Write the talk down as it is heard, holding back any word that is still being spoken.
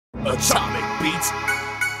Atomic Beats.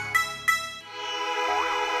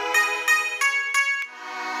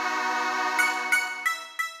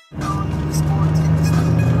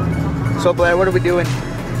 So Blair, what are we doing?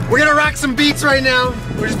 We're gonna rock some beats right now.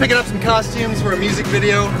 We're just picking up some costumes for a music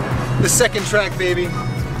video. The second track, baby.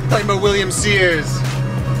 Talking about William Sears.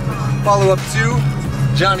 Follow up to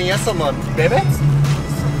Johnny Esselman, baby.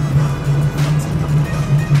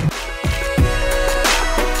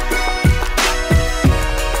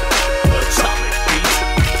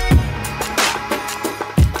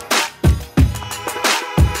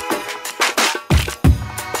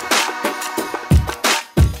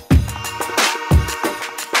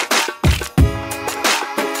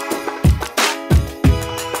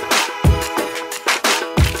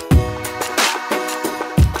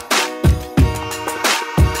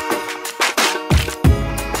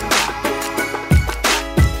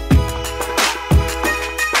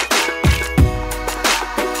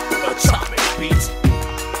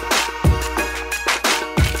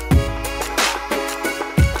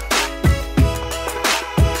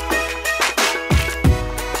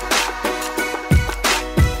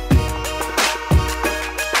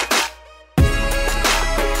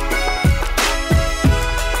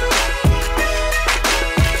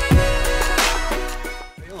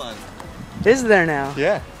 Is there now?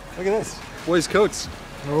 Yeah, look at this. Boys' coats.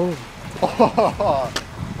 Oh. Oh,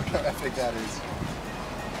 look how epic that is.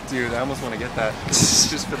 Dude, I almost want to get that.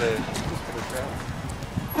 just for the crowd.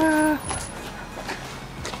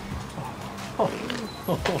 Oh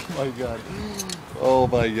my god. Oh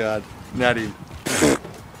my god. Natty.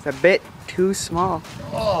 It's a bit too small.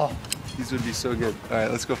 Oh, these would be so good.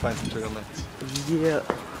 Alright, let's go find some turtlenecks. Yeah.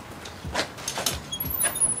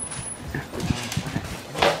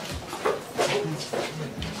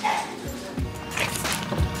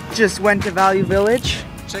 Just went to Value Village.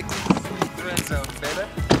 Check these threads out, baby.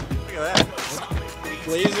 Look at that.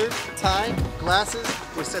 Blazer, tie, glasses,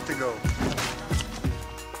 we're set to go.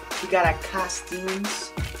 We got our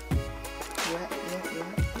costumes. Yeah.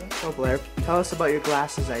 So Blair, tell us about your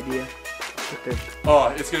glasses idea. Oh,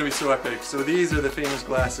 it's gonna be so epic. So these are the famous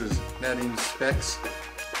glasses, Nadine's specs,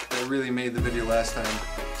 that really made the video last time.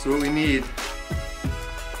 So what we need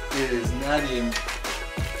is Nadine.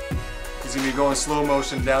 He's gonna be going slow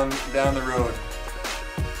motion down the road.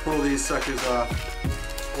 Pull these suckers off.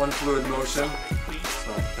 One fluid motion.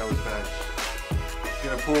 So that was bad. He's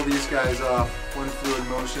gonna pull these guys off. One fluid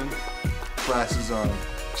motion. Glasses on.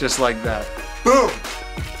 Just like that. Boom!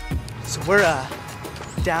 So we're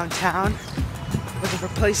downtown looking for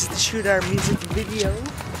places to shoot our music video.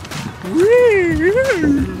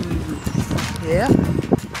 Yeah.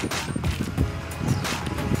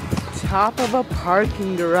 Top of a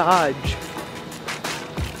parking garage.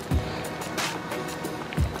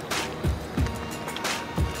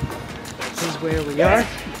 This is where we are.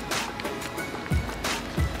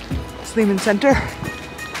 Sleeman Center.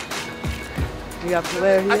 We got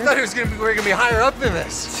Blair here. I thought we were gonna be higher up than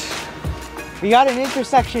this. We got an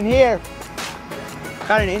intersection here.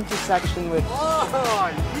 Got an intersection with.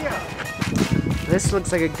 Oh yeah. This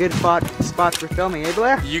looks like a good spot for filming, eh,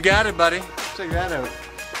 Blair? You got it, buddy. Check that out.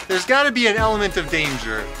 There's got to be an element of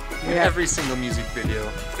danger in every single music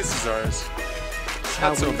video. This is ours. It's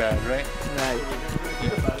not so bad, right? Right.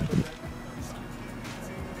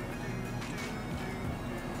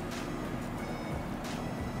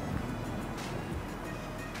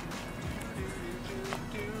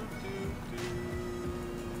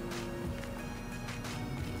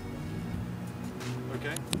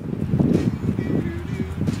 Okay.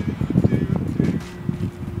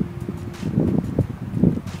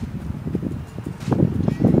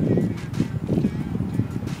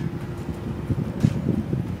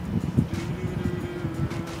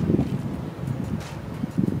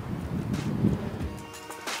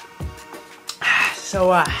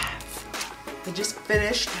 So, we just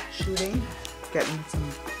finished shooting, getting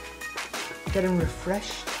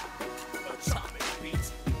refreshed. Atomic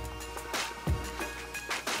Beats.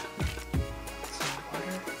 Some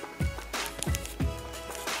water.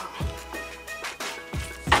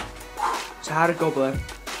 So how'd it go, Blair?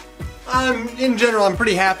 In general, I'm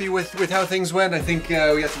pretty happy with how things went. I think we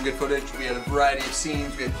got some good footage. We had a variety of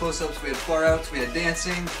scenes. We had close-ups, we had far-outs, we had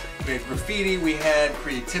dancing, we had graffiti, we had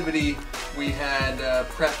creativity, we had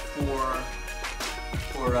prep for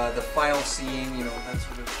the final scene. You know, that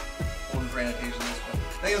sort of old brand occasion.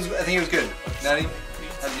 I think it was good. Natty,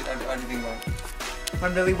 how do you think about it?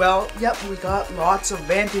 Went really well. Yep, we got lots of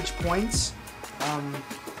vantage points.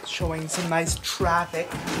 Showing some nice traffic.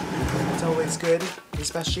 It's always good,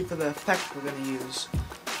 especially for the effect we're gonna use.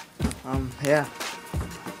 Yeah.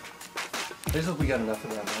 I just hope we got enough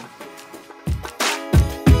of that, man.